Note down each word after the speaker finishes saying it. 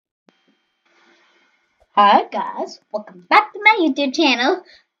Hi guys, welcome back to my YouTube channel.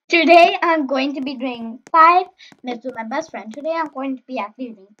 Today I'm going to be doing 5 myths with my best friend. Today I'm going to be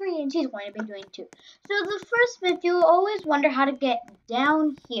actually doing 3 and she's going to be doing 2. So the first myth, you always wonder how to get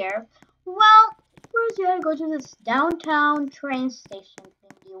down here. Well, first you gotta go to this downtown train station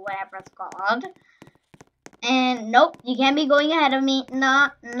thingy, whatever it's called. And nope, you can't be going ahead of me.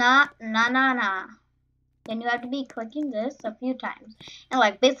 Nah. Then you have to be clicking this a few times. And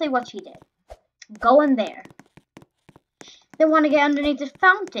like basically what she did. Go in there. They want to get underneath the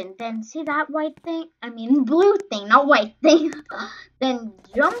fountain. Then see that white thing? I mean blue thing, not white thing. Then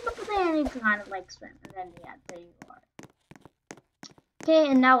jump up there and you kind of like swim. And then yeah, there you are. Okay,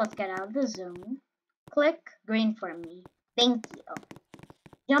 and now let's get out of the zone. Click green for me. Thank you.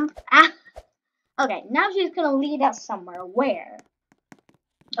 Jump. Ah. Okay, now she's gonna lead us somewhere. Where?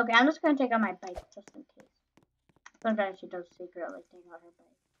 Okay, I'm just gonna take out my bike just in case. Sometimes she does secretly take out her bike.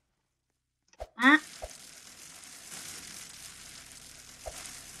 Ah.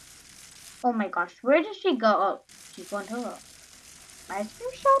 Oh my gosh, where did she go? Oh, she's going to a ice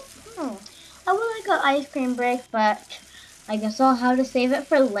cream shop? I would like an ice cream break, but I guess I'll have to save it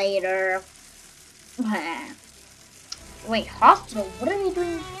for later. Wait, hospital? What are we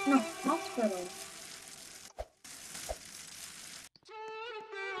doing? No, hospital.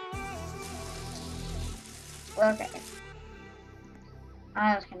 Okay.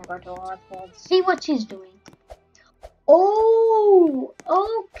 I'm just gonna go to a hospital and see what she's doing. Oh,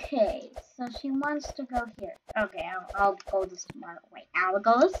 okay. So she wants to go here. Okay, I'll go the smart way. I'll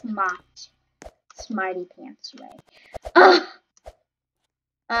go the smarty pants way. No,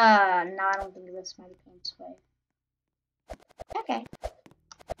 I don't think it's the smarty pants way. Okay.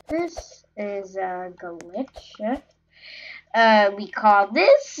 This is a glitch. We call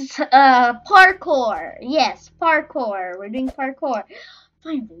this parkour. Yes, parkour. We're doing parkour.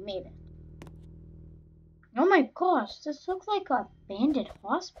 Finally made it. Oh my gosh, this looks like a abandoned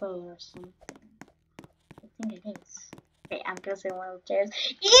hospital or something. I think it is. Okay, I'm gonna say one of the chairs.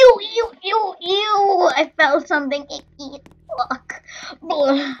 Ew! I felt something. Look.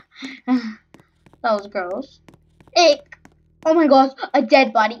 That was gross. Ick. Oh my gosh, a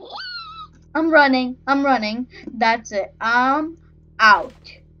dead body. I'm running. That's it. I'm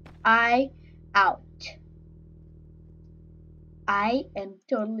out. Out. I am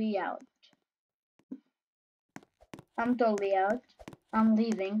totally out. I'm totally out. I'm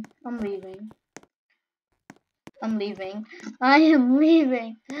leaving. I am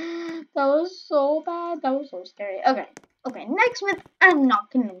leaving. That was so bad. That was so scary. Okay, next myth. I'm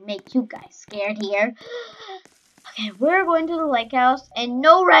not gonna make you guys scared here. Okay, we're going to the lake house and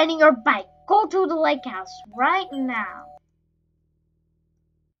no riding your bike. Go to the lake house right now.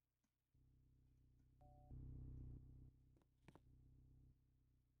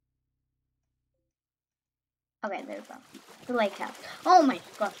 Okay, there we go. The lake house. Oh my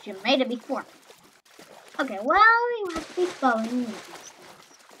gosh, you made it before. Okay, well, you have to be following me these days.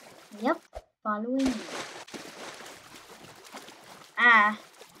 Yep, following me. Ah.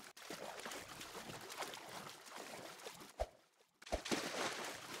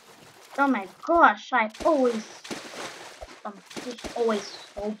 Oh my gosh, it's always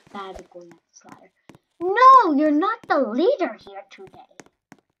so bad at going up this ladder. No, you're not the leader here today.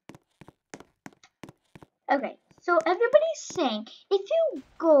 Okay, so everybody's saying if you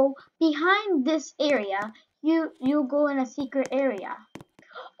go behind this area, you go in a secret area.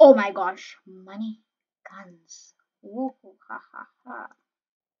 Oh my gosh, money, guns. Ooh, ha.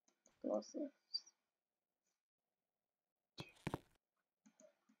 Explosives.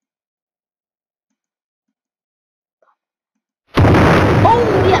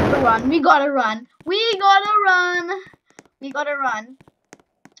 Oh, we have to run. We gotta run.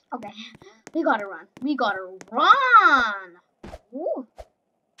 Okay, we gotta run. Ooh.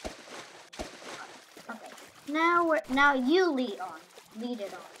 Okay, now you lead it on.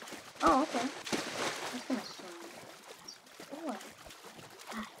 Oh, okay. I'm just gonna swim.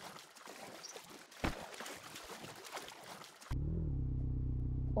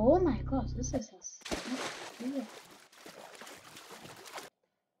 Oh my gosh, this is a weird.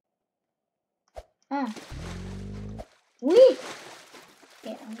 Wee!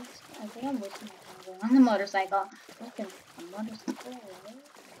 Okay, I think I'm wasting my time on the motorcycle. A motorcycle.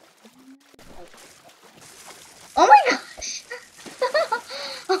 Oh my gosh!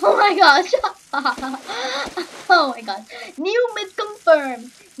 Oh my gosh! Oh my gosh! New myth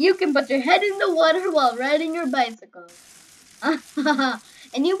confirmed. You can put your head in the water while riding your bicycle.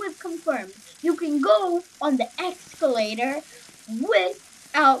 And new myth confirmed. You can go on the escalator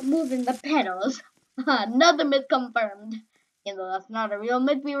without moving the pedals. Another myth confirmed. You know, that's not a real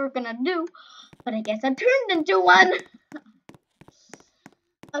myth we were gonna do. But I guess I turned into one.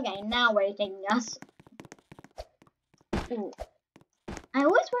 Okay, now where are you taking us? Ooh. I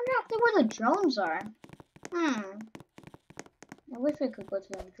always wonder after where the drones are. I wish we could go to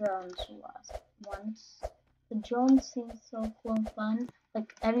the drones once. The drones seem so cool and fun.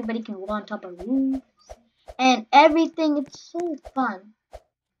 Like everybody can go on top of roofs and everything. It's so fun.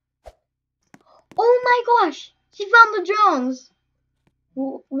 Oh my gosh! She found the drones.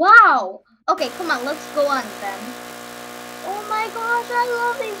 Wow. Okay, come on, let's go on then. Oh my gosh, I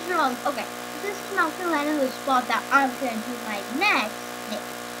love these drones. Okay, this is North Carolina, the spot that I'm going to do my next day.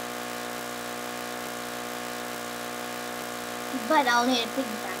 But I'll need a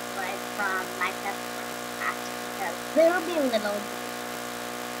piggyback ride from my best friend because there will be a little.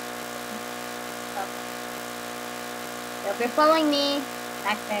 Okay. Hope you're following me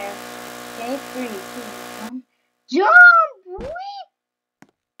back there. Okay, 3, 2, 1. Jump! Whee!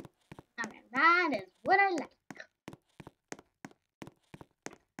 Okay, that is what I like.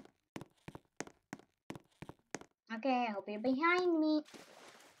 Okay, I hope you're behind me.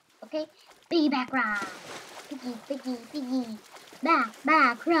 Okay, piggyback ride. Piggy.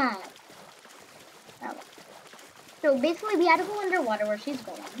 Back ride. Okay. So basically, we had to go underwater where she's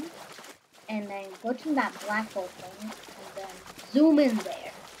going, and then go to that black hole thing, and then zoom in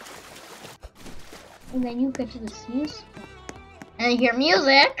there, and then you get to this new spot, and you hear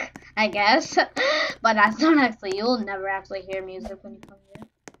music, I guess, but that's not actually. You'll never actually hear music when you come here.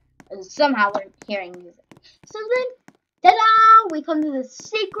 And somehow we're hearing music. So then, ta-da! We come to the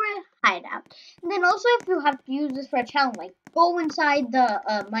secret hideout. And then also, if you have to use this for a challenge, like go inside the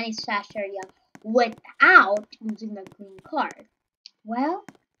money stash area without using the green card. Well,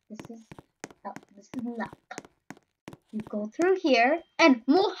 this is luck. You go through here, and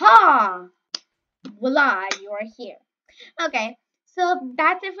voila! Voila, you are here. Okay, so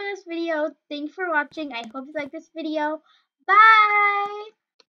that's it for this video. Thanks for watching. I hope you like this video. Bye!